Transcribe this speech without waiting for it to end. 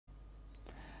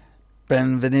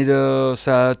Bienvenidos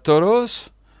a todos.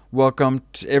 Welcome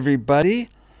to everybody.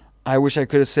 I wish I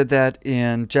could have said that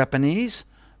in Japanese,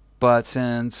 but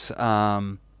since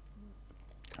I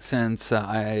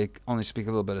only speak a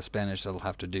little bit of Spanish, that'll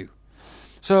have to do.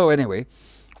 So anyway,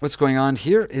 what's going on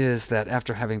here is that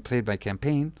after having played my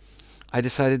campaign, I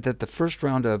decided that the first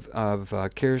round of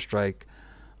Carrier Strike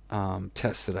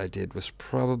tests that I did was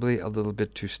probably a little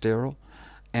bit too sterile,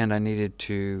 and I needed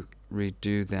to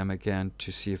redo them again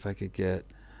to see if I could get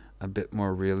a bit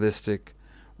more realistic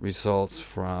results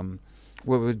from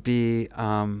what would be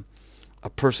a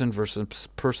person versus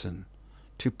person,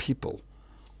 two people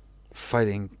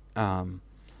fighting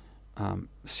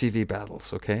CV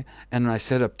battles, okay? And I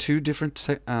set up two different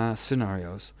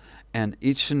scenarios, and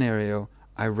each scenario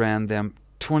I ran them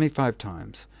 25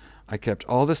 times. I kept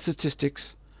all the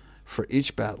statistics for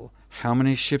each battle, how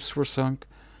many ships were sunk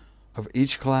of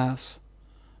each class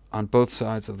on both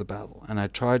sides of the battle, and I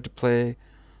tried to play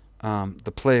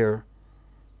the player,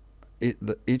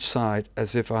 each side,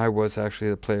 as if I was actually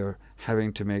the player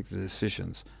having to make the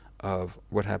decisions of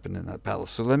what happened in that battle.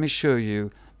 So let me show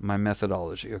you my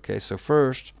methodology. Okay, so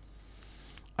first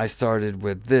I started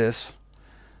with this,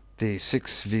 the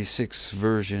 6v6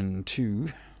 version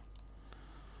 2,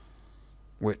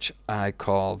 which I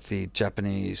call the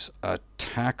Japanese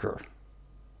attacker.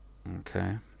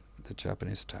 Okay, the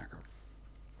Japanese attacker.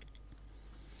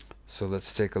 So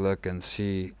let's take a look and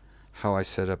see how I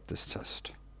set up this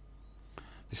test.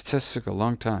 These tests took a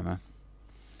long time, huh?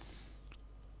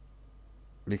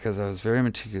 Because I was very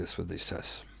meticulous with these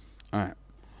tests. Alright,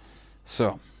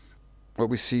 so what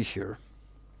we see here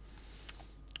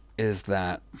is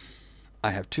that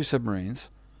I have two submarines,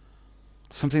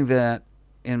 something that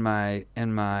in my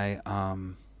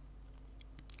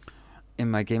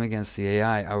game against the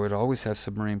AI, I would always have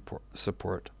submarine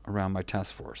support around my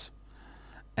task force.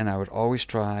 And I would always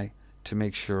try to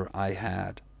make sure I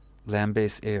had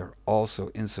land-based air also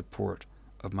in support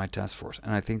of my task force.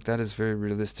 And I think that is very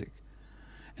realistic.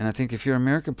 And I think if you're an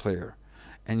American player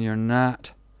and you're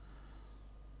not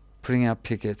putting out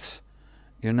pickets,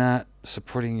 you're not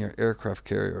supporting your aircraft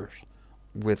carriers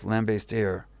with land-based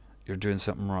air, you're doing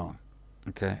something wrong.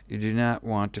 Okay? You do not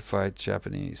want to fight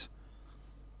Japanese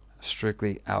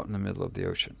strictly out in the middle of the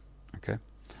ocean. Okay?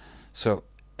 So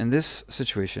in this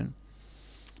situation,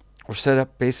 we're set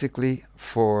up basically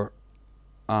for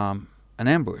an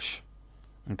ambush.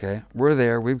 Okay, we're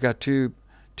there. We've got two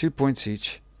points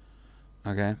each.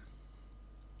 Okay,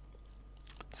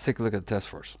 let's take a look at the task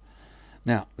force.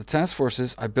 Now, the task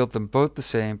forces, I built them both the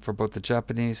same for both the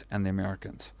Japanese and the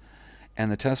Americans,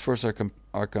 and the task force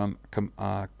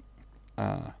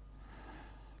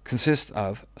consist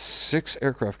of 6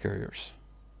 aircraft carriers,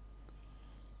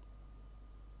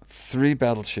 3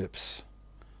 battleships,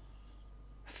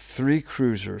 3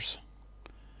 cruisers,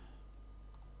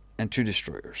 and 2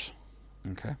 destroyers.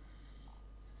 Okay.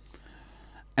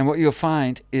 And what you'll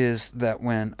find is that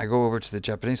when I go over to the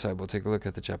Japanese side, we'll take a look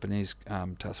at the Japanese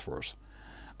task force.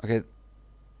 Okay,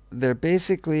 they're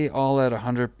basically all at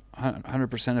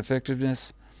 100%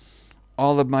 effectiveness.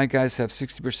 All of my guys have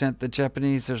 60%. The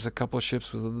Japanese, there's a couple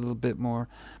ships with a little bit more,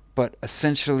 but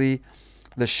essentially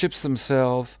the ships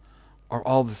themselves are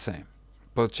all the same,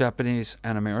 both Japanese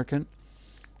and American.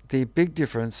 The big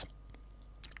difference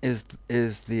is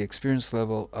the experience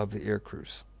level of the air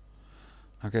crews.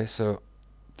 Okay, so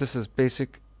this is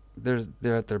basic.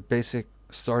 They're at their basic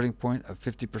starting point of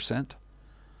 50%.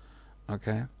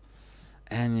 Okay,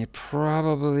 and you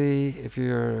probably, if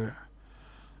you're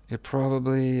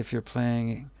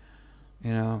playing,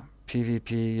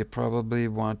 PvP, you probably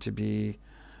want to be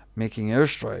making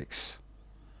airstrikes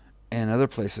in other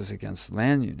places against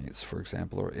land units, for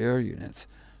example, or air units,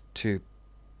 to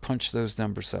punch those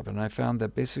numbers up. And I found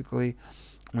that basically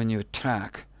when you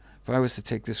attack, if I was to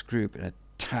take this group and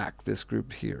attack this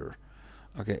group here,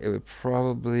 okay, it would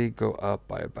probably go up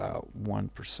by about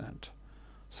 1%,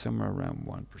 somewhere around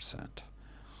 1%.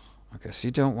 Okay, so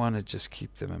you don't want to just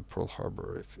keep them in Pearl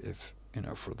Harbor if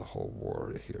for the whole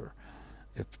war here,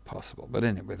 if possible. But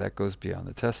anyway, that goes beyond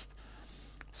the test.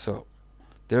 So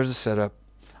there's a setup.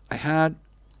 I had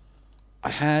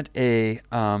a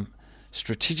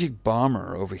strategic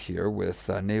bomber over here with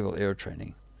naval air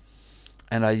training,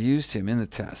 and I used him in the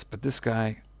test, but this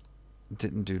guy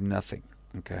didn't do nothing.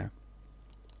 Okay,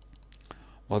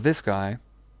 well, this guy,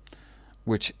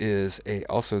 which is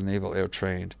also naval air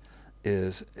trained,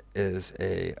 is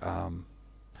a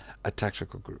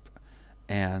tactical group,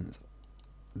 and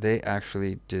they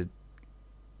actually did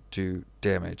do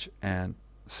damage and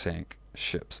sank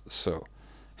ships. So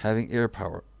having air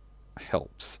power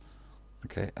helps.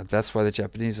 Okay, and that's why the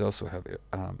Japanese also have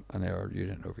an air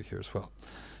unit over here as well.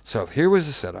 So here was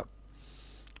the setup.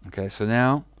 Okay, so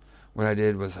now what I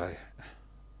did was I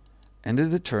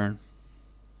ended the turn,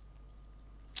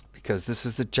 because this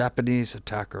is the Japanese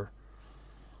attacker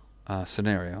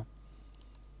scenario.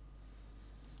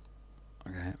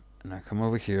 Okay, and I come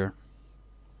over here.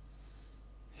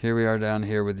 Here we are down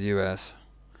here with the U.S.,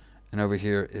 and over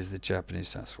here is the Japanese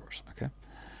task force. Okay,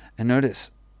 and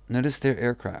notice their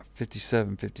aircraft,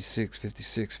 57, 56,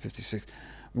 56, 56.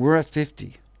 We're at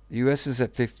 50. The U.S. is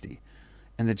at 50,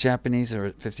 and the Japanese are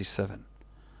at 57.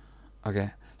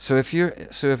 Okay, so if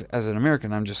as an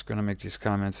American, I'm just going to make these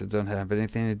comments that don't have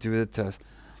anything to do with the test.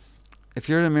 If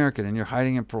you're an American and you're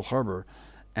hiding in Pearl Harbor,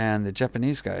 and the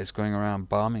Japanese guy is going around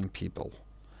bombing people,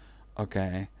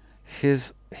 okay,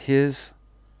 his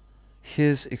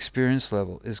experience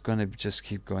level is going to just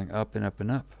keep going up and up and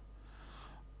up.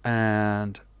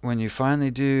 And when you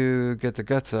finally do get the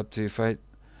guts up to fight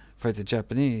the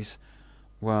Japanese,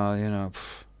 well, you know,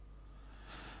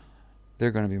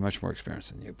 they're going to be much more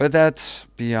experienced than you. But that's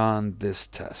beyond this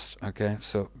test. Okay,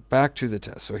 so back to the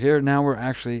test. So here now we're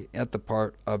actually at the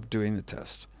part of doing the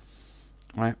test.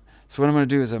 All right. So what I'm going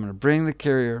to do is I'm going to bring the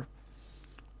carrier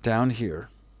down here,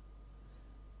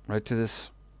 right to this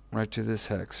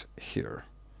hex here.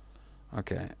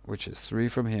 Okay, which is 3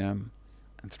 from him,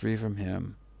 and 3 from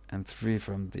him, and 3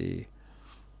 from the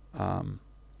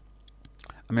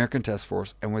American Task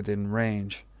Force, and within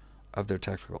range of their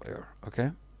tactical air.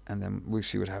 Okay, and then we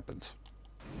see what happens.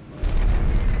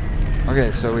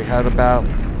 Okay, so we had a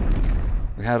battle.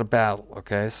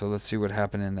 Okay, so let's see what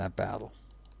happened in that battle.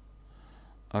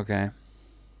 Okay,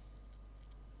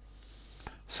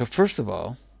 so first of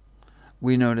all,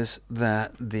 we notice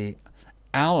that the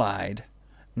Allied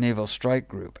Naval Strike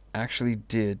Group actually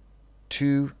did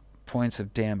 2 points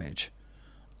of damage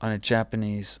on a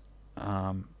Japanese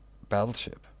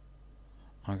battleship.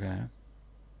 Okay.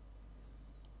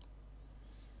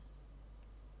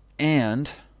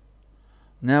 And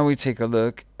now we take a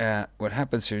look at what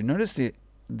happens here. Notice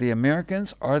the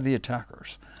Americans are the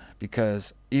attackers,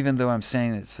 because even though I'm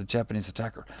saying it's a Japanese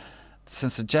attacker,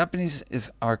 since the Japanese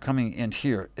are coming in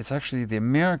here, it's actually the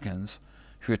Americans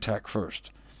who attack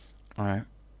first. All right.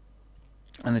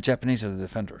 And the Japanese are the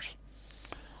defenders.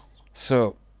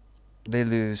 So they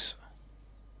lose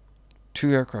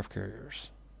 2 aircraft carriers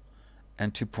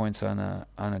and 2 points on a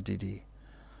DD,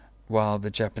 while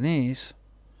the Japanese,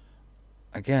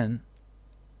 again,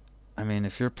 I mean,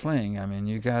 if you're playing, I mean,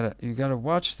 you gotta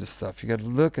watch this stuff. You gotta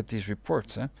look at these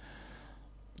reports.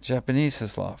 Japanese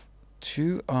has lost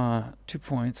 2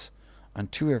 points on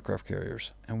 2 aircraft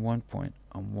carriers and 1 point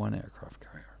on 1 aircraft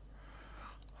carrier.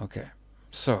 Okay,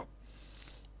 so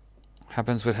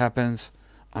happens what happens.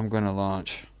 I'm going to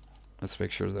launch. Let's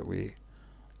make sure that we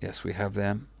have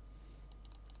them.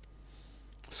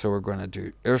 So we're going to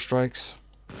do airstrikes.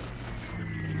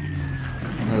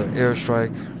 Another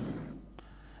airstrike.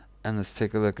 And let's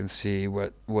take a look and see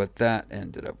what that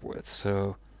ended up with.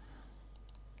 So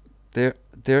their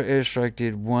airstrike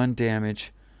did 1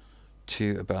 damage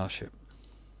to a battleship.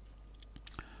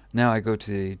 Now I go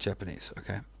to the Japanese.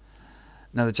 Okay.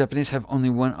 Now the Japanese have only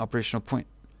 1 operational point.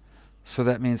 So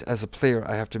that means as a player,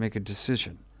 I have to make a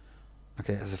decision.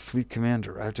 Okay, as a fleet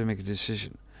commander, I have to make a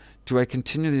decision. Do I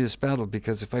continue this battle?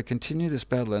 Because if I continue this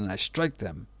battle and I strike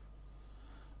them,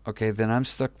 okay, then I'm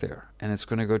stuck there. And it's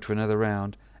going to go to another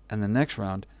round. And the next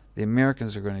round, the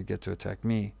Americans are going to get to attack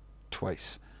me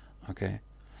twice. Okay,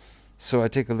 so I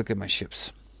take a look at my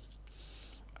ships.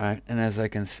 All right, and as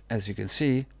you can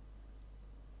see,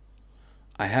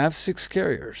 I have 6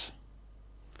 carriers.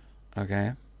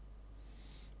 Okay.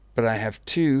 But I have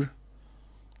 2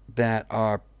 that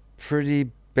are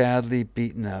pretty badly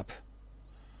beaten up,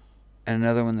 and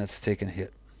another one that's taken a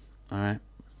hit. All right.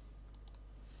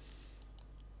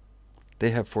 They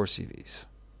have 4 CVs.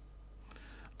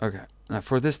 Okay. Now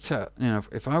for this test,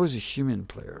 if I was a human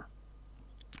player,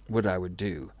 what I would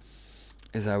do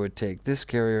is I would take this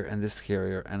carrier and this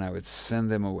carrier, and I would send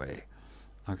them away.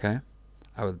 Okay.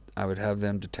 I would have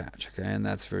them detach. Okay, and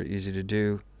that's very easy to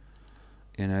do.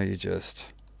 You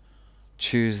just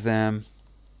choose them,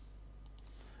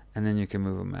 and then you can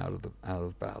move them out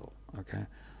of battle. Okay,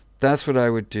 that's what I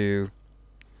would do.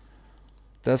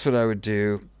 That's what I would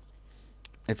do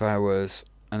if I was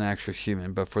an actual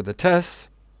human. But for the test,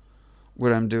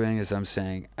 what I'm doing is I'm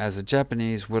saying, as a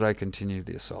Japanese, would I continue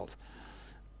the assault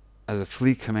as a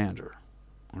fleet commander?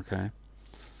 Okay,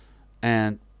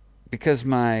 and because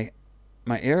my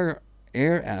air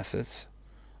assets,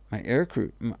 my air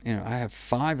crew, I have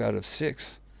 5 out of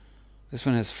 6. This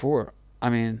one has 4. I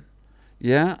mean,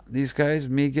 yeah, these guys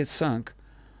may get sunk,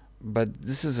 but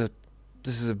this is a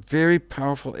very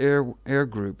powerful air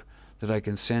group that I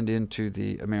can send into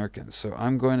the Americans. So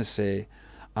I'm going to say,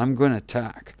 I'm going to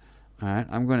attack. All right,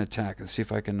 I'm going to attack and see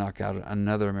if I can knock out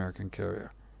another American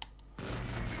carrier.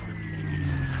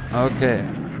 Okay,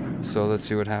 so let's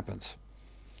see what happens.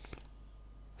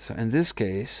 So in this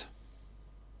case,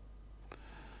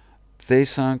 they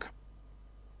sunk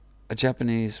a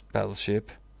Japanese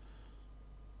battleship,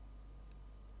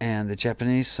 and the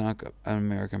Japanese sunk an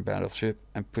American battleship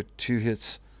and put 2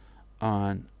 hits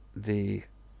on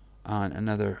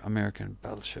another American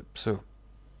battleship. So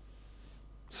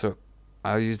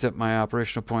I used up my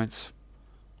operational points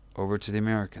over to the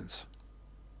Americans.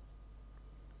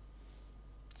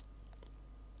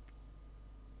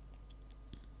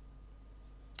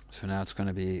 So now it's going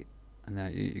to be, and now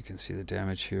you can see the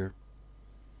damage here.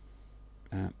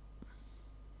 2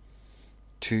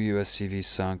 USCVs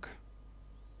sunk,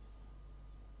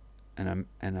 and a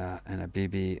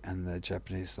BB, and the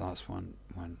Japanese lost one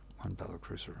battle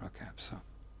cruiser. Okay, so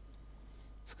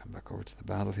let's come back over to the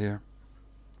battle here.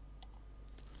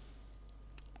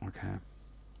 Okay.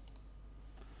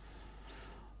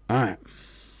 All right.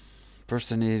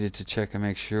 First, I needed to check and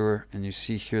make sure, and you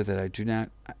see here that I do not.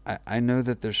 I know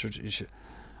that there's.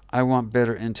 I want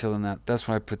better intel than that. That's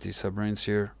why I put these submarines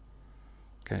here.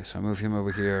 Okay, so I move him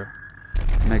over here,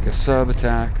 make a sub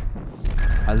attack.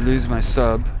 I lose my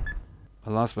sub. I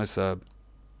lost my sub,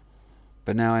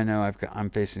 but now I know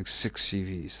I'm facing 6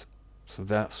 CVs, so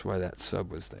that's why that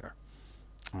sub was there.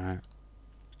 All right.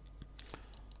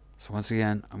 So once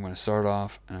again, I'm going to start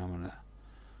off, and I'm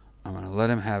going to let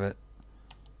him have it.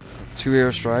 2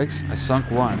 airstrikes. I sunk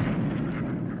 1,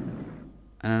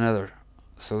 and another.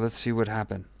 So let's see what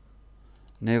happened.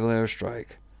 Naval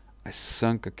airstrike. I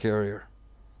sunk a carrier.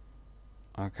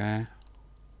 Okay.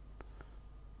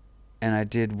 And I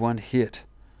did 1 hit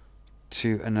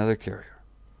to another carrier.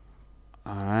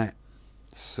 Alright.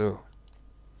 So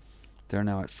they're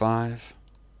now at 5.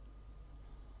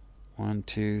 1,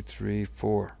 2, 3,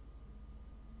 4.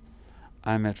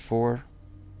 I'm at 4.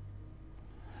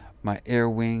 My air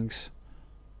wings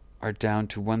are down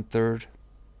to 1/3.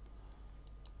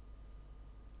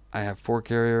 I have 4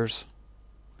 carriers.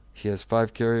 He has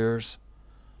 5 carriers.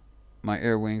 My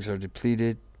air wings are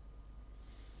depleted.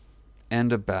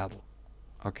 End of battle.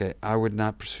 Okay, I would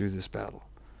not pursue this battle.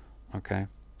 Okay,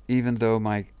 even though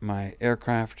my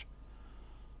aircraft,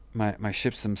 my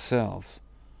ships themselves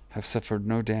have suffered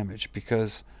no damage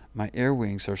because my air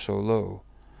wings are so low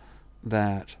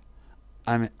that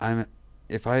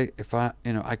if I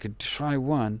I could try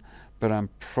one, but I'm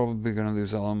probably going to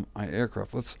lose all of my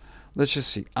aircraft. Let's just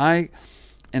see.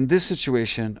 In this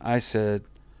situation, I said,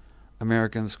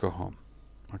 Americans, go home.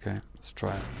 Okay, let's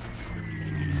try it.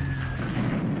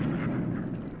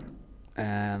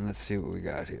 And let's see what we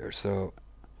got here. So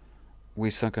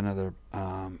we sunk another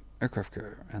aircraft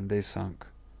carrier, and they sunk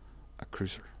a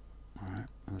cruiser. All right,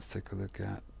 let's take a look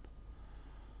at.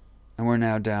 And we're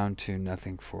now down to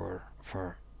nothing for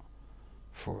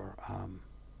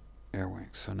air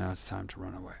wings. So now it's time to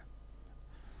run away.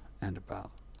 End of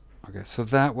battle. Okay, so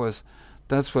that was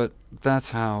that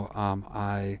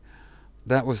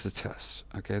was the test.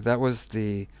 Okay,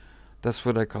 that's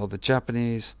what I call the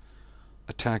Japanese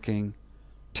attacking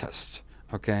test.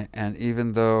 Okay, and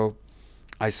even though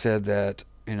I said that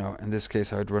in this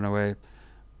case I would run away,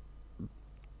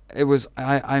 it was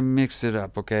I mixed it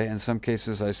up. Okay, in some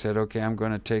cases I said, okay, I'm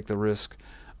going to take the risk.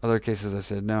 Other cases I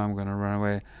said, no, I'm going to run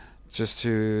away, just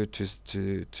to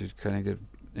kind of get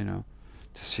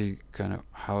to see kind of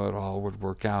how it all would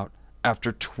work out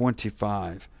after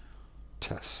 25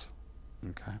 tests.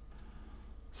 Okay,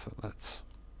 so let's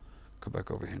go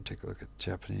back over here and take a look at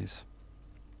Japanese,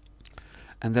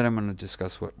 and then I'm going to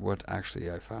discuss what actually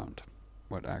I found,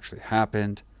 what actually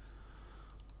happened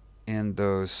in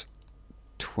those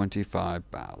 25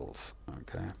 battles.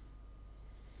 Okay,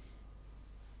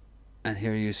 and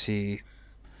here you see,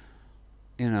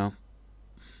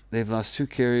 they've lost 2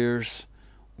 carriers.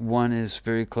 One is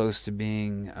very close to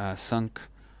being sunk.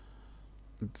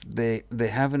 They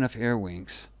have enough air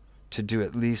wings to do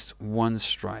at least 1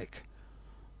 strike.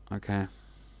 Okay.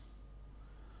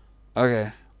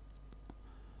 Okay.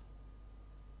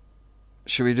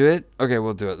 Should we do it? Okay,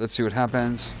 we'll do it. Let's see what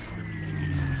happens.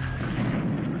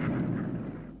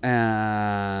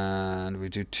 And we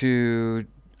do 2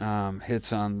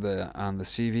 hits on the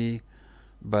CV,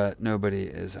 but nobody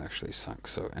is actually sunk.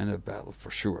 So end of battle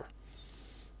for sure.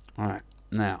 All right,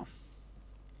 now.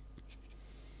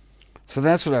 So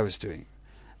that's what I was doing.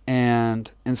 And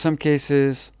in some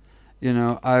cases,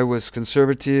 I was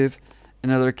conservative.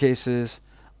 In other cases,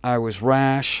 I was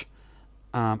rash.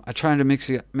 I tried to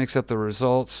mix up the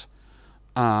results.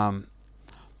 I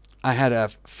had a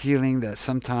feeling that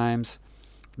sometimes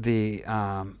the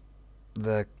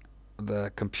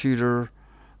computer,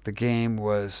 the game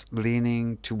was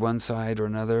leaning to one side or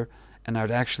another, and I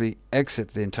would actually exit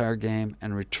the entire game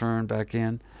and return back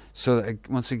in. So that,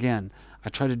 once again, I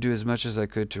tried to do as much as I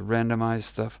could to randomize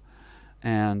stuff,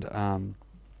 and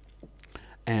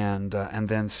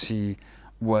then see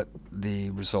what the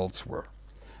results were.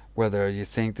 Whether you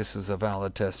think this is a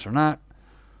valid test or not,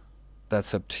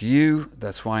 that's up to you.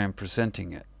 That's why I'm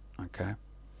presenting it. Okay.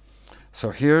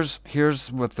 So here's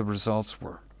what the results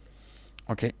were.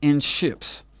 Okay, in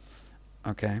ships.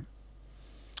 Okay.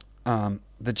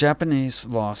 The Japanese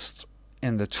lost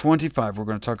in the 25. We're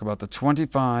going to talk about the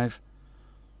 25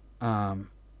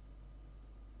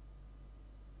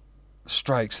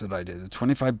 strikes that I did, the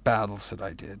 25 battles that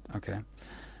I did. Okay.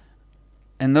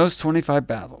 In those 25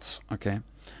 battles, okay,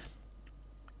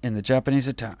 in the Japanese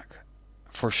attack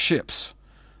for ships,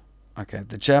 okay,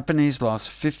 the Japanese lost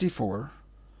 54.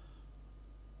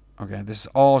 Okay, this is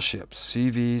all ships,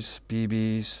 CVs,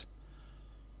 BBs,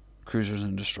 cruisers,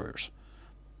 and destroyers.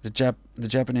 The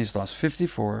Japanese lost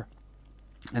 54,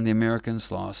 and the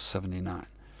Americans lost 79.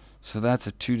 So that's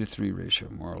a 2-to-3 ratio,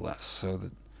 more or less.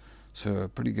 So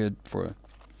pretty good for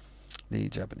the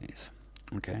Japanese.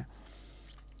 Okay.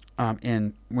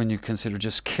 And when you consider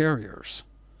just carriers,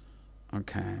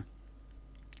 okay,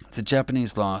 the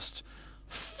Japanese lost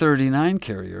 39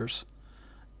 carriers,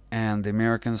 and the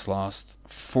Americans lost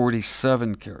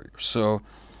 47 carriers. So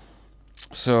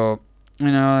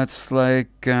you know, it's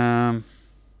like you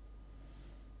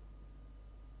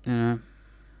know,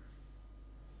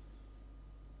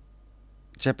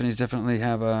 Japanese definitely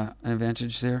have an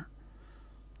advantage there.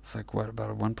 It's like what, about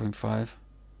a 1.5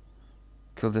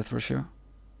 kill-death ratio?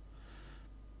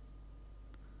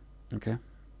 Okay,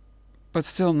 but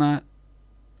still not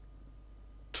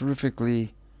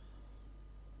terrifically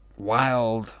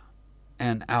wild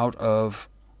and out of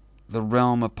the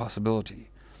realm of possibility.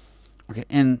 Okay,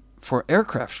 and for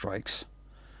aircraft strikes,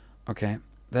 okay,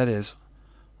 that is,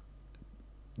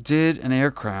 did an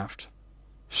aircraft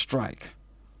strike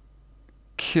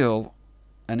kill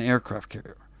an aircraft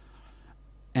carrier?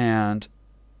 And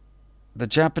the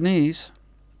Japanese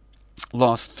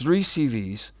lost 3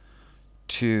 CVs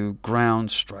to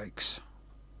ground strikes,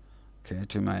 okay,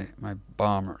 to my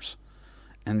bombers.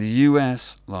 And the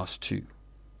U.S. lost 2.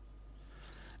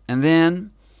 And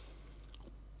then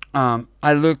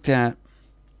I looked at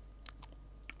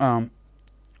how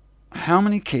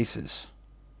many cases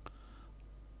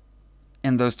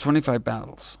in those 25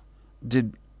 battles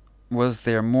was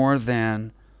there more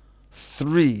than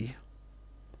 3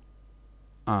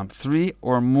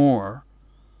 or more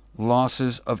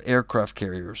losses of aircraft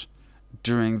carriers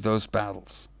during those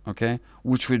battles. Okay,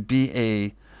 which would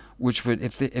if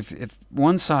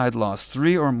one side lost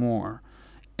 3 or more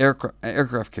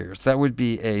aircraft carriers, that would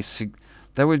be a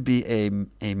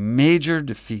major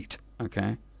defeat.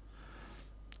 Okay.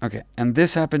 Okay, and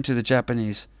this happened to the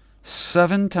Japanese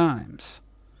 7 times,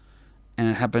 and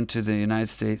it happened to the United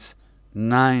States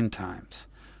 9 times.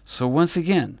 So once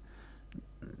again,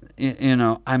 you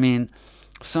know, I mean,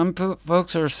 some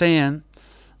folks are saying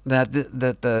that the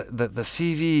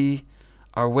CV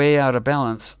are way out of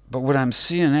balance, but what I'm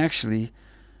seeing actually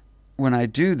when I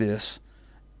do this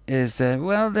is that,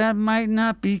 well, that might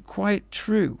not be quite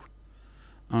true.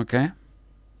 Okay.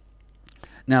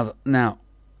 Now,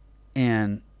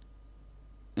 and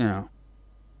you know,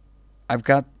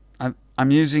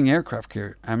 I'm using aircraft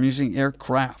carrier. I'm using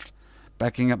aircraft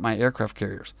backing up my aircraft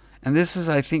carriers, and this is,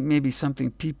 I think, maybe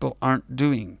something people aren't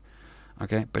doing.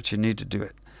 Okay, but you need to do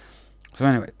it. So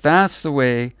anyway, that's the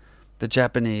way the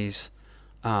Japanese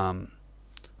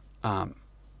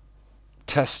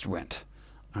test went.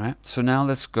 All right. So now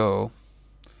let's go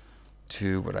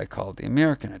to what I call the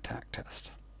American attack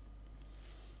test.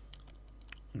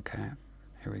 Okay.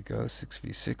 Here we go.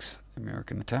 6v6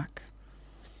 American attack.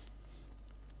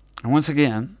 And once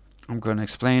again, I'm going to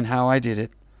explain how I did it,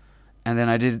 and then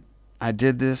I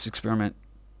did this experiment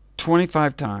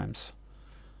 25 times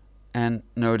and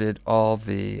noted all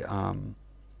the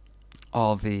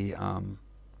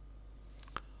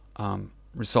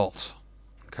results.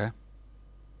 Okay.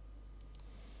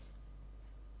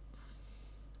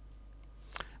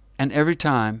 And every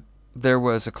time there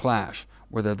was a clash,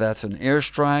 whether that's an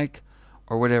airstrike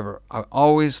or whatever, I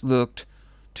always looked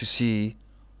to see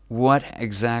what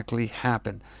exactly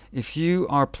happened. If you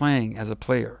are playing as a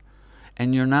player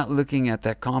and you're not looking at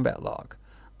that combat log,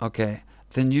 okay,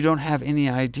 then you don't have any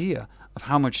idea of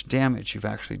how much damage you've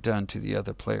actually done to the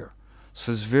other player.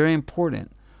 So it's very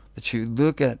important that you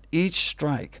look at each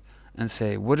strike and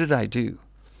say, what did I do?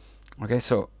 Okay,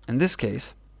 so in this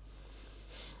case,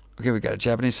 okay, we got a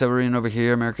Japanese submarine over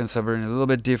here, American submarine, a little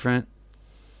bit different.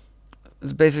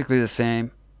 It's basically the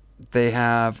same. They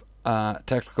have a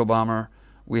tactical bomber.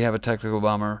 We have a tactical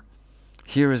bomber.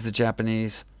 Here is the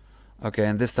Japanese. Okay,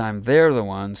 and this time they're the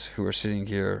ones who are sitting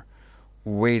here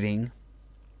waiting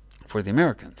for the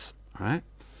Americans. All right,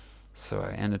 so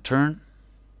I end a turn.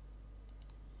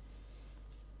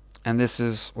 And this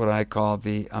is what I call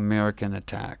the American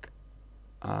attack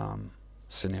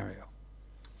scenario.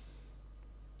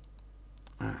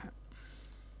 All right.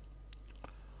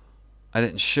 I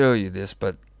didn't show you this,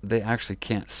 but they actually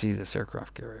can't see this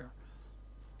aircraft carrier.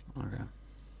 Okay.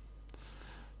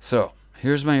 So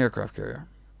here's my aircraft carrier.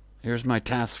 Here's my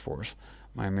task force,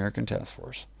 my American task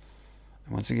force.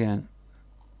 And once again,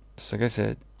 just like I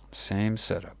said, same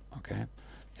setup. Okay.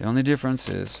 The only difference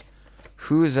is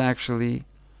who is actually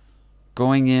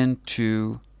going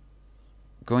into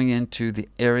the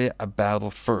area of battle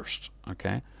first.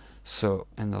 Okay. So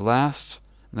in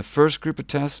the first group of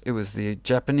tests, it was the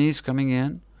Japanese coming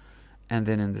in, and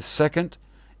then in the second,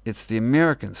 it's the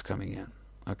Americans coming in.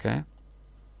 Okay?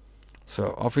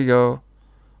 So off we go.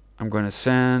 I'm going to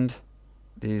send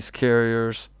these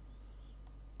carriers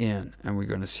in, and we're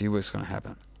going to see what's going to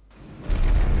happen.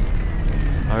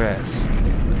 Okay,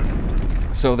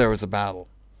 so there was a battle,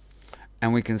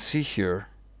 and we can see here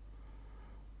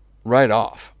right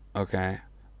off, okay,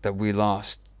 that we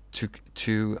lost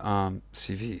two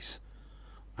CVs.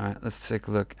 All right, let's take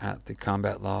a look at the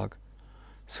combat log.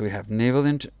 So we have naval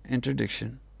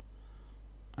interdiction.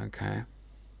 Okay.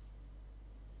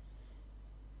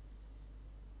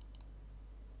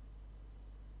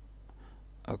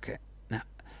 Okay. Now,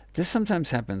 this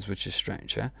sometimes happens, which is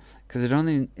strange, huh? Because it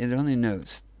only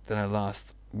notes that I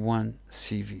lost one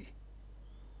CV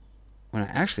when I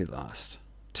actually lost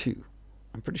two.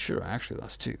 I'm pretty sure I actually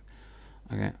lost two.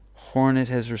 Okay. Hornet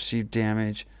has received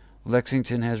damage.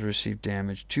 Lexington has received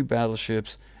damage. 2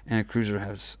 battleships and a cruiser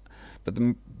has.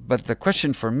 But the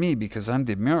question for me, because I'm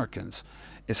the Americans,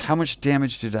 is how much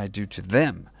damage did I do to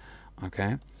them?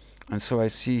 Okay, and so I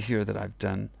see here that I've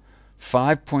done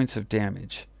 5 points of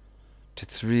damage to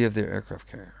 3 of their aircraft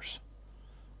carriers.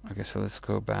 Okay, so let's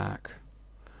go back.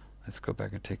 Let's go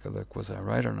back and take a look. Was I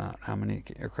right or not? How many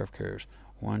aircraft carriers?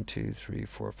 1, 2, 3,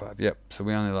 4, 5. Yep. So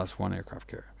we only lost 1 aircraft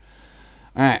carrier.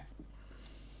 All right.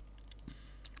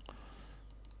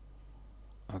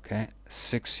 Okay,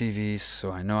 6 CVs,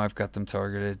 so I know I've got them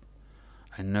targeted.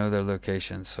 I know their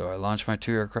location, so I launch my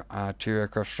 2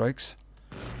 aircraft strikes.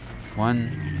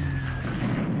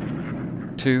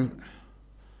 1, 2.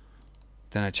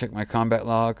 Then I check my combat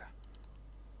log.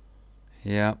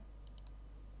 Yep,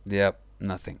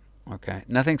 nothing. Okay,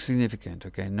 nothing significant.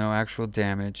 Okay, no actual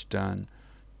damage done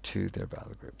to their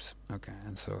battle groups. Okay,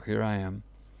 and so here I am,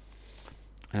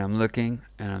 and I'm looking,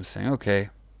 and I'm saying,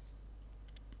 okay,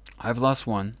 I've lost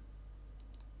 1,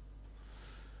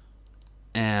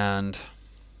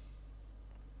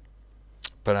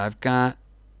 but I've got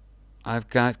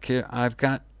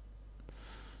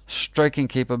striking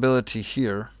capability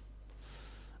here,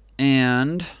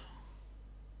 and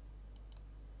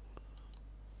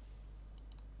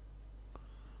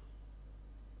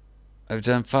I've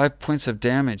done 5 points of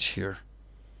damage here.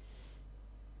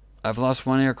 I've lost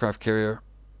 1 aircraft carrier.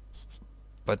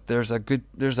 But there's a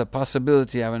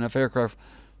possibility I have enough aircraft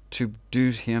to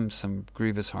do him some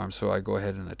grievous harm, so I go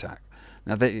ahead and attack.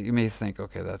 Now that you may think,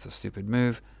 okay, that's a stupid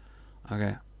move.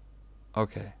 Okay,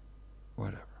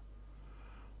 whatever.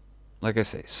 Like I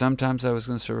say, sometimes I was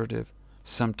conservative,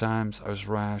 sometimes I was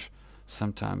rash,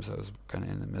 sometimes I was kind of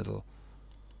in the middle.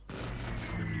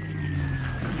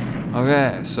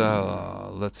 Okay,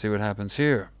 so let's see what happens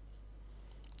here.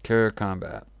 Carrier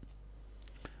combat,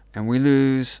 and we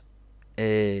lose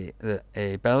a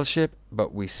battleship,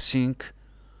 but we sink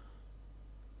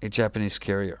a Japanese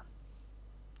carrier.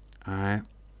 Alright.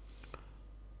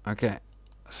 Okay.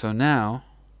 So now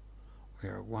we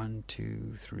are 1,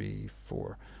 2, 3,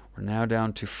 4. We're now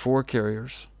down to 4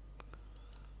 carriers,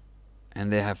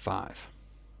 and they have 5.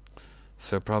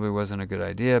 So it probably wasn't a good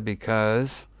idea,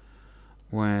 because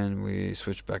when we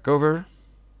switch back over,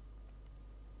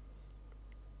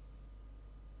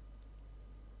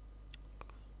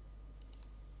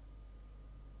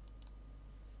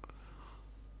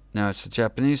 now it's the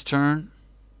Japanese turn.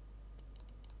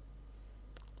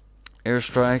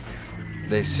 Airstrike.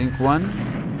 They sink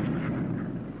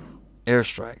 1.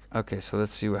 Airstrike. Okay, so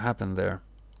let's see what happened there.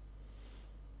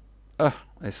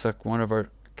 They suck 1 of our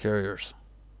carriers.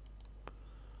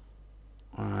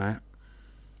 Alright.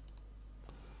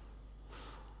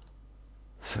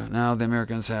 So now the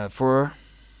Americans have 4.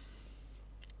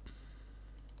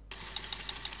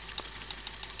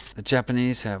 The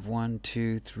Japanese have 1,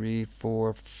 2, 3,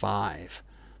 4, 5.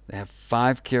 They have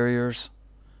 5 carriers,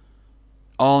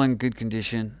 all in good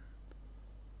condition.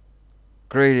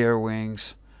 Great air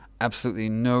wings. Absolutely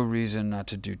no reason not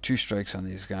to do 2 strikes on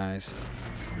these guys.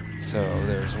 So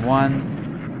there's 1.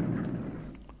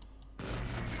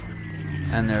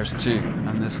 And there's 2.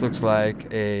 And this looks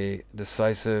like a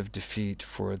decisive defeat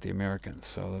for the Americans.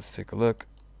 So let's take a look.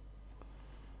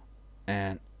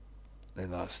 And they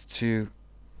lost 2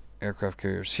 aircraft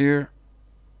carriers here.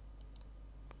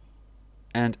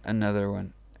 And another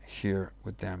one here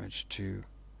with damage to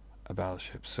a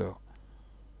battleship. So,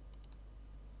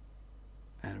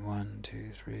 and 1, 2,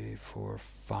 3, 4,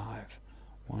 5.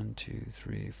 1, 2,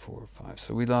 3, 4, 5.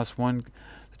 So we lost 1.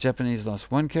 The Japanese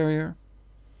lost 1 carrier.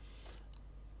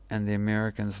 And the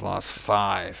Americans lost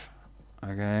 5.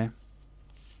 Okay.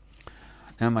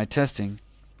 Now my testing.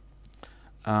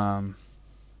 Let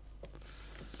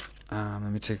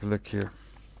me take a look here.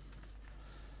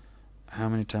 How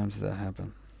many times did that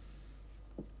happen?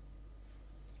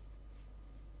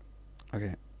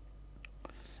 Okay.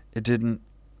 It didn't.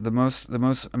 The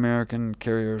most American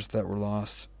carriers that were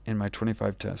lost in my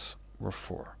 25 tests were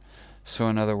 4. So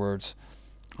in other words,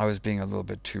 I was being a little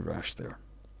bit too rash there.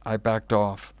 I backed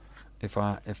off if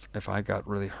I got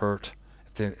really hurt.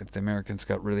 If the Americans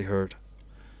got really hurt,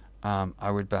 I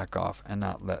would back off and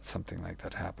not let something like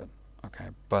that happen. Okay,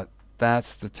 but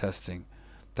that's the testing.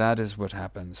 That is what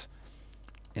happens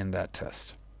in that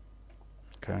test.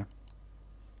 Okay.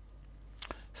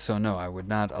 So no, I would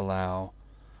not allow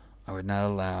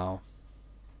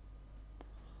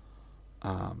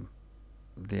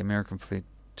the American fleet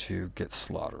to get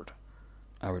slaughtered.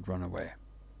 I would run away.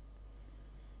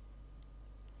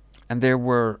 And there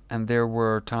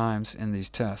were times in these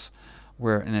tests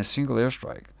where in a single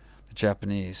airstrike, the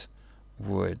Japanese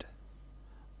would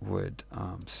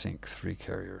sink 3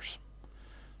 carriers.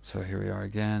 So here we are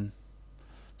again.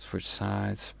 Switch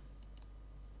sides.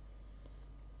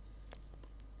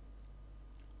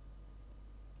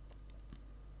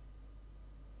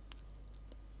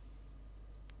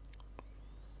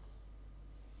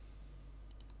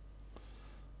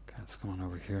 Okay, let's go on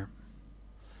over here.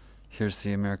 Here's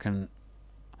the American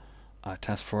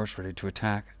task force ready to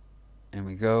attack. And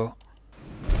we go.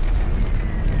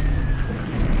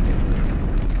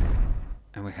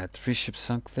 And we had 3 ships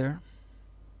sunk there.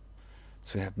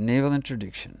 So we have naval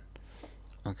interdiction.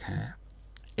 Okay.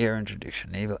 Air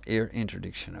interdiction. Naval air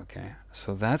interdiction. Okay.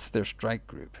 So that's their strike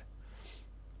group.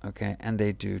 Okay. And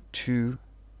they do 2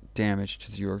 damage to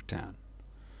the Yorktown.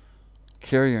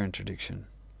 Carrier interdiction.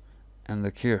 And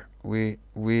look here. We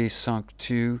sunk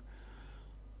 2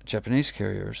 Japanese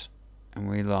carriers and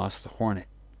we lost the Hornet.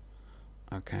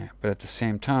 Okay. But at the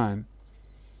same time,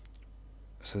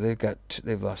 so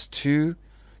they've lost 2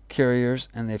 carriers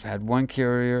and they've had 1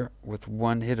 carrier with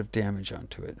 1 hit of damage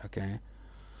onto it. Okay,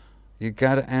 you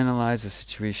got to analyze the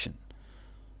situation.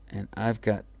 And I've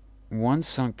got 1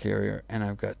 sunk carrier and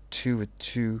I've got 2 with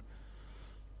 2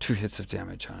 hits of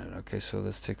damage on it. Okay, so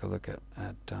let's take a look at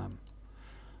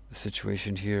the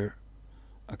situation here.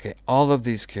 Okay, all of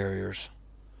these carriers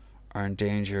are in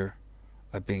danger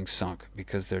of being sunk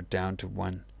because they're down to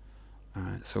 1. All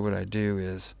right, so what I do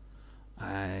is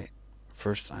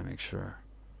first I make sure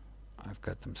I've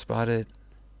got them spotted.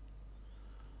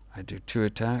 I do 2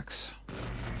 attacks.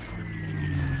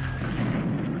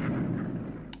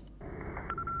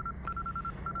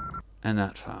 And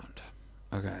not found.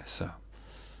 Okay, so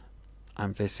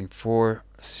I'm facing 4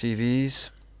 CVs.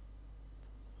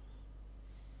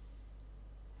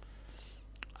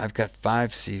 I've got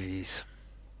 5 CVs.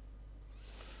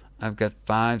 I've got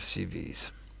 5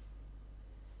 CVs.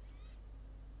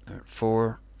 They're at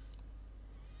 4.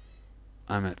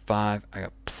 I'm at 5. I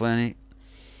got plenty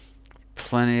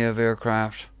of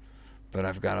aircraft, but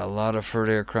I've got a lot of hurt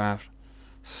aircraft.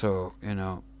 So, you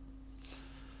know,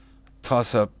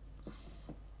 toss up.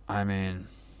 I mean,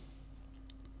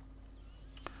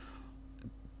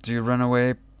 do you run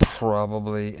away?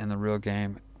 Probably in the real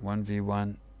game,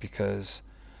 1v1, because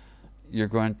you're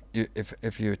going.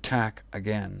 If you attack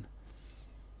again,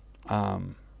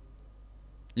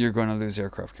 you're going to lose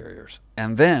aircraft carriers,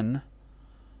 and then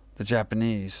the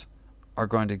Japanese are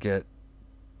going to get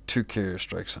 2 carrier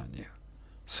strikes on you.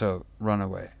 So run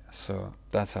away. So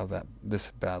that's how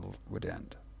this battle would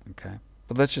end. Okay,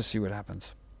 but let's just see what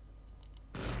happens.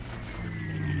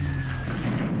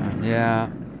 Yeah,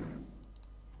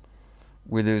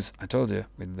 we lose. I told you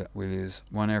we lose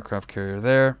 1 aircraft carrier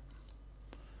there.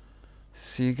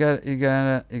 So you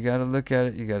gotta look at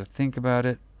it. You gotta think about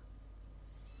it.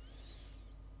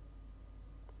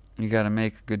 You got to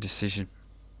make a good decision.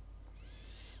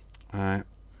 All right.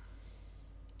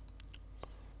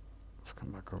 Let's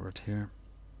come back over to here.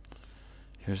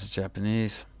 Here's the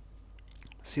Japanese.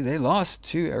 See, they lost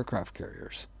 2 aircraft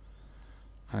carriers.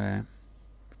 Okay.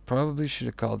 Probably should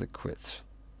have called it quits.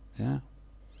 Yeah.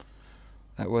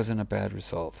 That wasn't a bad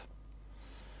result.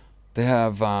 They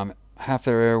have half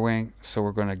their air wing, so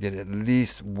we're going to get at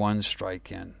least 1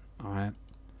 strike in. All right.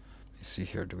 Let's see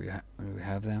here. Do we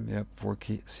have them? Yep. 4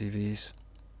 CVs.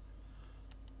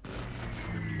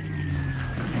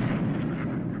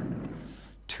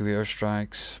 Two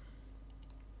airstrikes.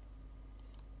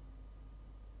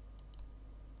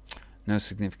 No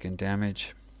significant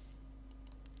damage.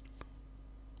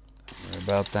 Don't worry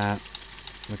about that.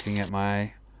 Looking at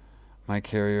my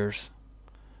carriers.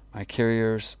 My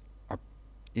carriers are,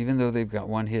 even though they've got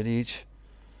 1 hit each,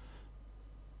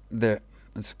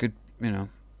 it's good, you know,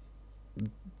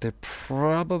 they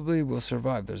probably will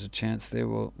survive. There's a chance they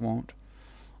won't.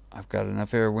 I've got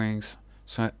enough air wings,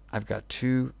 so I've got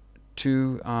two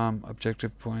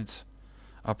objective points,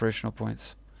 operational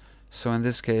points. So in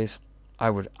this case, I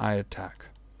attack.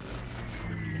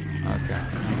 Okay,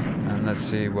 and let's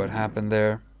see what happened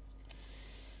there.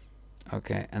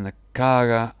 Okay, and the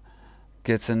Kaga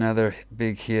gets another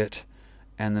big hit,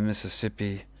 and the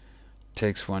Mississippi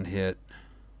takes 1 hit,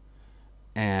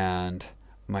 and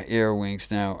my air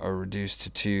wings now are reduced to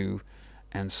 2,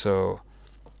 and so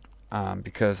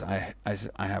because I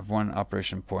have 1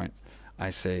 operation point, I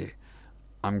say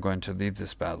I'm going to leave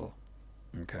this battle.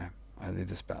 Okay, I leave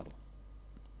this battle.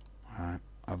 All right,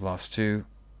 I've lost 2.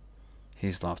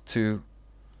 He's lost 2.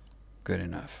 Good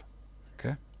enough.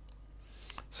 Okay.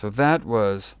 So that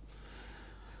was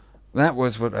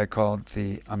what I called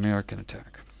the American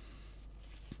attack.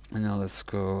 And now let's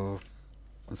go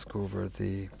over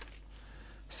the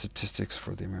statistics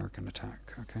for the American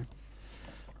attack. Okay.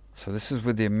 So this is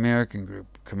with the American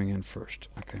group coming in first.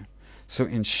 Okay. So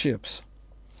in ships,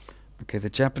 okay, the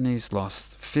Japanese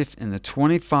lost in the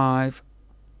 25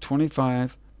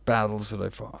 battles that I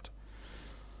fought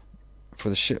for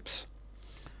the ships.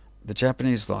 The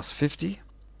Japanese lost 50,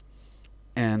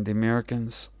 and the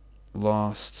Americans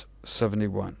lost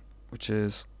 71, which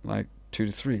is like 2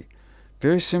 to 3.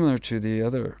 Very similar to the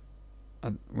other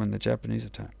when the Japanese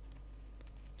attacked.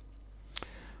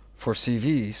 For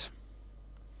CVs,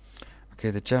 okay,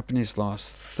 the Japanese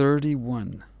lost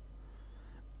 31,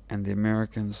 and the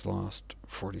Americans lost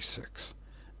 46.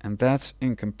 And that's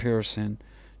in comparison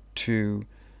to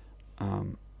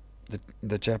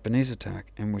the Japanese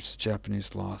attack, in which the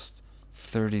Japanese lost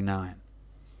 39.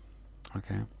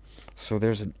 Okay, so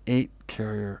there's an 8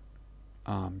 carrier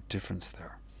difference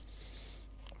there.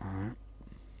 All right,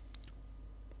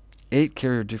 8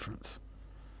 carrier difference.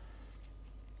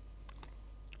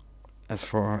 As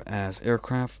far as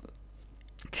aircraft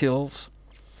kills,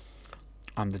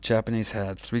 the Japanese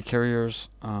had 3 carriers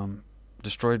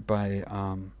destroyed by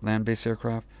land-based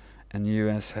aircraft, and the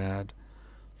U.S. had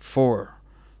 4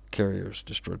 carriers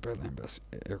destroyed by land-based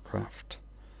aircraft.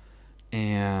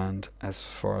 And as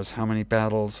far as how many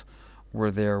battles were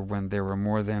there when there were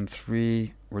more than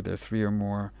 3, were there 3 or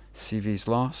more CVs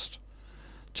lost?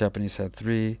 Japanese had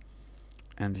 3,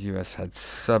 and the U.S. had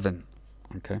 7.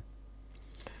 Okay.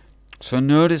 So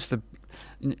notice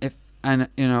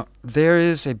there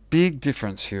is a big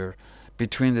difference here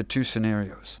between the 2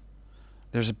 scenarios.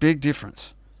 There's a big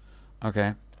difference.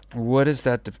 Okay. What is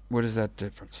that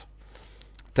difference?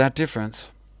 That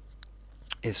difference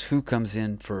is who comes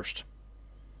in first.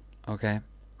 Okay?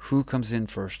 Who comes in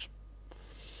first?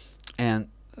 And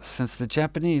since the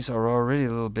Japanese are already a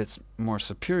little bit more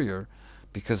superior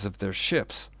because of their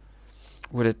ships,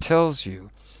 what it tells you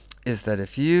is that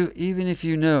even if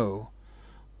you know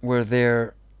where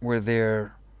their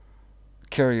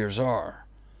carriers are,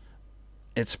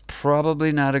 it's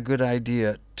probably not a good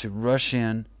idea to rush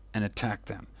in and attack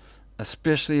them,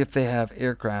 especially if they have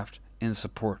aircraft in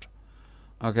support.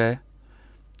 Okay?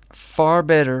 Far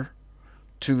better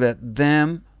to let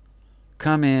them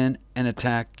come in and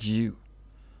attack you.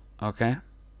 Okay?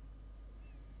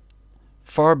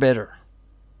 Far better.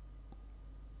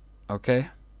 Okay?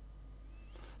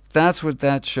 That's what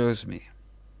that shows me.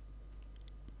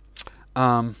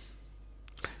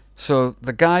 So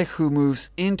the guy who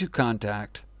moves into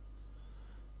contact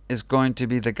is going to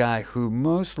be the guy who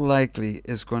most likely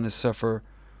is going to suffer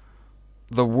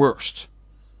the worst.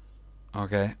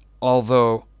 Okay?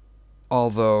 Although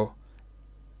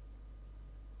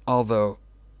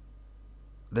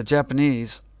the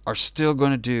Japanese are still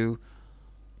going to do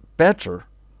better,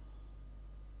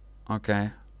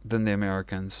 okay, than the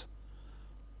Americans.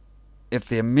 If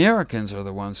the Americans are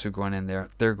the ones who go in there,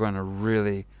 they're going to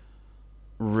really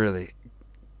really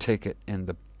take it in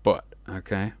the butt,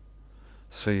 okay?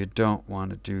 So you don't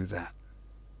want to do that.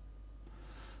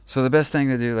 So the best thing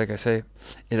to do, like I say,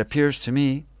 it appears to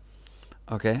me,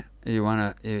 okay, you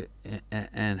want to,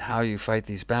 and how you fight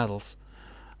these battles,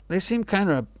 they seem kind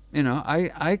of,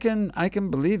 I can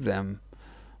believe them.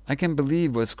 I can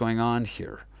believe what's going on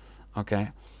here,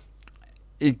 okay?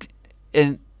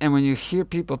 And when you hear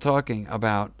people talking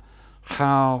about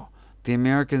how the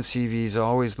American CVs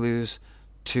always lose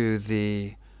to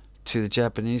the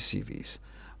Japanese CVs,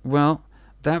 well,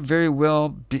 that very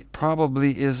well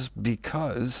probably is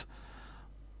because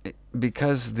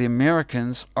the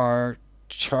Americans are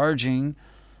charging.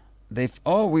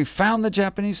 We found the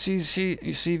Japanese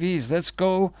CVs.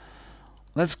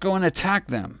 Let's go and attack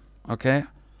them. Okay?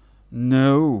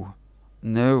 No,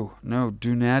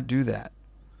 do not do that.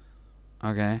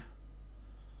 Okay?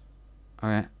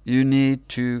 Okay. You need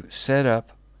to set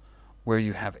up where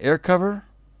you have air cover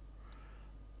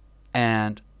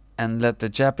and let the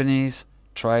Japanese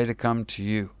try to come to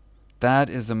you. That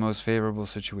is the most favorable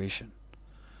situation.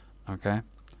 Okay?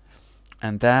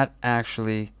 And that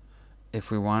actually,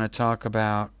 if we want to talk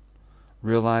about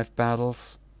real life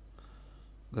battles,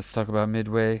 let's talk about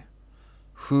Midway.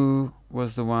 Who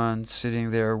was the one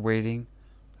sitting there waiting?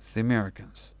 It's the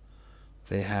Americans.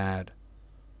 They had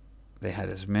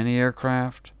as many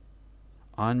aircraft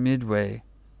on Midway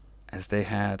as they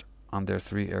had on their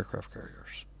 3 aircraft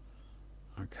carriers.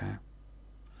 Okay?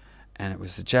 And it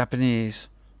was the Japanese,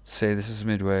 say this is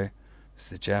Midway, it's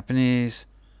the Japanese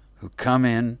who come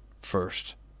in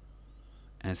first.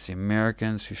 And it's the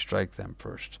Americans who strike them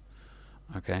first.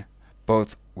 Okay?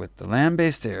 Both with the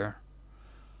land-based air,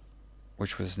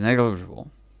 which was negligible.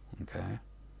 Okay?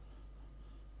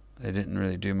 They didn't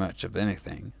really do much of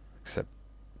anything except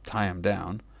tie them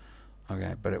down.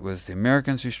 Okay? But it was the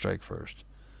Americans who strike first.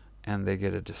 And they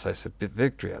get a decisive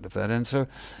victory out of that. And so,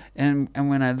 and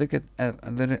when I look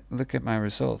at my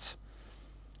results,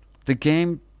 the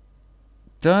game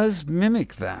does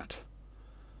mimic that.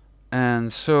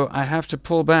 And so I have to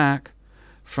pull back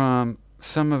from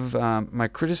some of my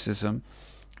criticism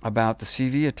about the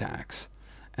CV attacks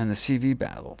and the CV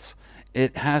battles.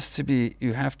 It has to be,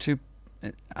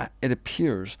 it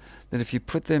appears that if you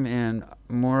put them in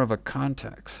more of a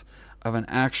context of an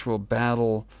actual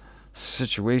battle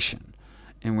situation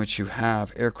in which you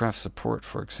have aircraft support,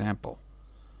 for example,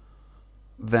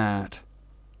 that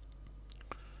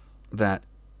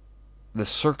the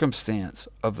circumstance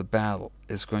of the battle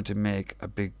is going to make a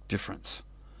big difference.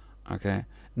 Okay?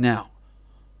 Now,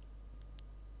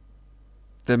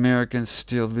 the Americans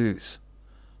still lose.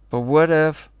 But what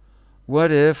if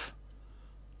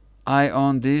I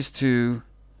own these 2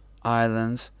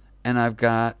 islands and I've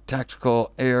got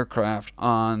tactical aircraft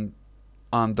on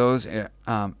those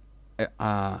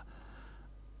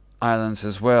islands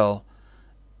as well?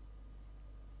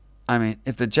 I mean,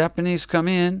 if the Japanese come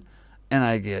in and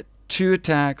I get 2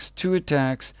 attacks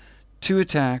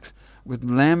with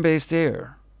land-based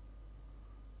air,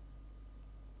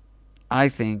 I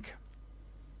think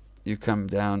you come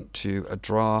down to a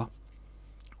draw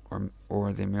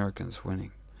or the Americans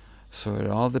winning. So it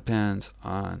all depends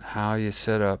on how you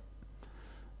set up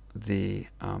the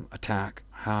attack,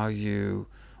 how you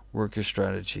work your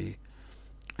strategy,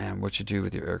 and what you do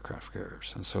with your aircraft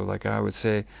carriers. And so, like I would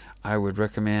say, I would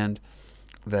recommend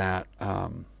that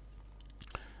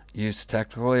use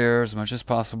tactical air as much as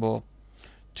possible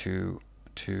to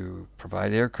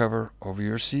provide air cover over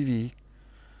your CV.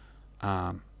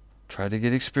 Try to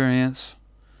get experience.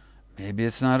 Maybe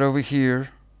it's not over here.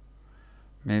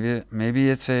 Maybe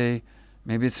it's a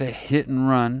hit and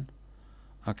run.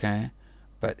 Okay,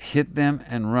 but hit them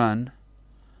and run.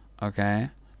 Okay,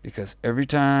 because every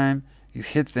time you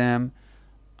hit them,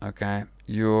 okay,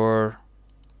 your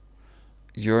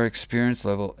experience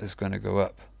level is going to go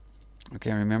up.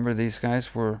 Okay, remember these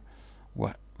guys were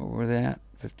what were they at?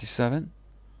 57?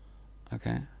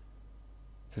 Okay,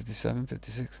 57,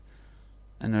 56.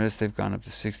 And notice they've gone up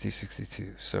to 60,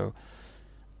 62. So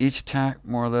each attack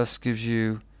more or less gives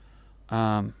you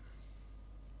 1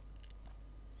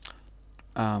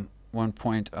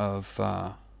 point of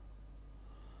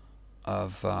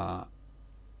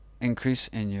increase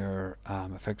in your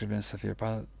effectiveness of your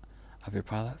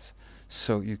pilots.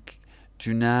 So you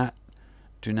do not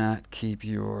keep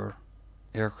your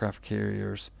aircraft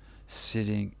carriers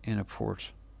sitting in a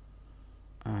port.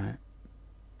 All right,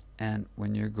 and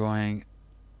when you're going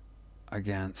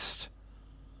against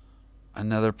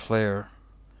another player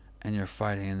and you're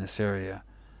fighting in this area,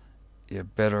 you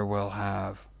better well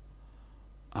have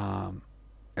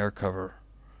air cover,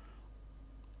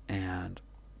 and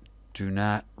do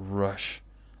not rush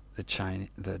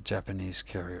the Japanese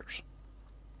carriers.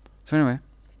 So anyway,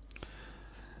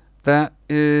 that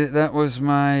was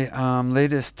my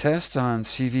latest test on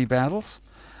CV battles.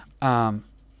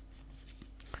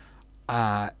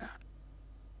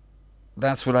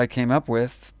 That's what I came up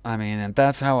with. I mean, and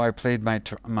that's how I played my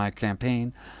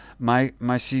campaign. My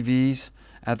CVs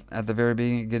at the very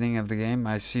beginning of the game,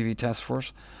 my CV task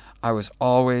force, I was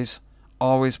always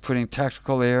putting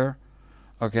tactical air,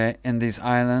 okay, in these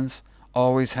islands.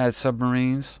 Always had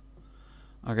submarines,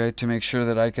 okay, to make sure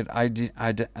that I could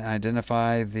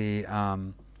identify the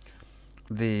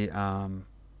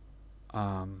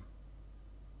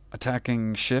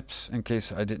attacking ships in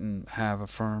case I didn't have a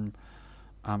firm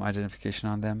identification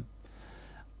on them,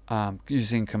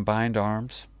 using combined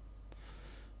arms,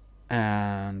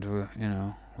 and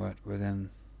within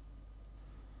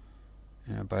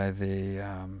by the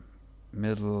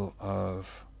middle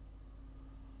of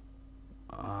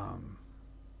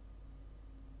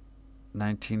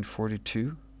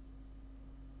 1942.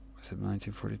 Was it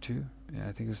 1942? Yeah,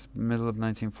 I think it was the middle of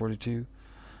 1942.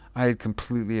 I had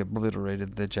completely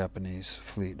obliterated the Japanese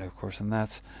fleet, of course, and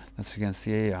that's against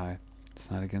the AI. It's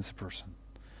not against a person.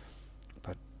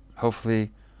 But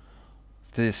hopefully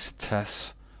this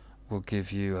test will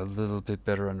give you a little bit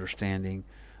better understanding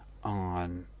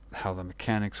on how the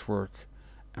mechanics work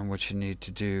and what you need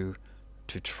to do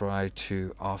to try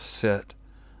to offset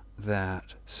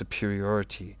that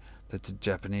superiority that the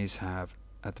Japanese have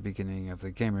at the beginning of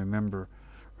the game. Remember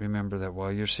that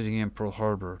while you're sitting in Pearl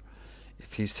Harbor,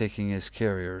 if he's taking his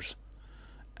carriers,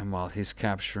 and while he's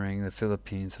capturing the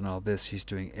Philippines and all this, he's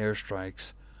doing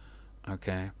airstrikes,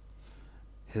 okay,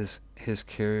 his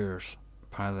carriers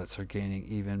pilots are gaining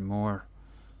even more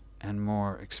and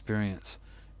more experience,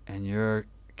 and your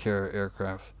carrier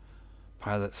aircraft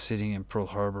pilots sitting in Pearl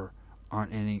Harbor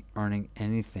aren't earning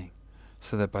anything,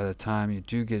 so that by the time you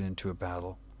do get into a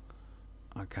battle,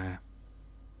 okay,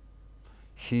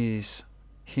 he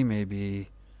may be,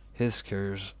 his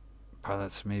carriers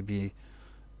pilots may be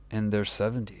in their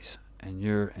 70s and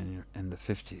you're in the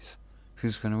 50s.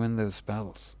 Who's going to win those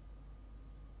battles?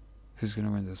 Who's going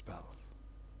to win those battles?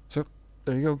 So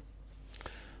there you go.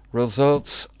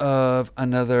 Results of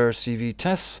another CV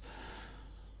test.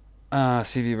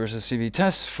 CV versus CV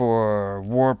test for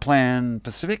WarPlan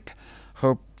Pacific.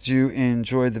 Hope you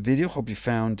enjoyed the video. Hope you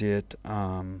found it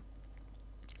not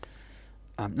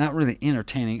really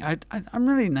entertaining. I'm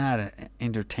really not an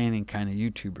entertaining kind of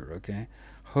YouTuber, okay?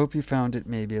 Hope you found it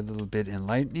maybe a little bit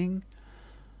enlightening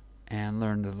and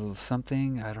learned a little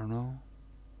something. I don't know.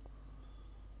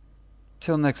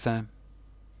 Till next time,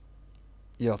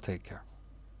 y'all take care.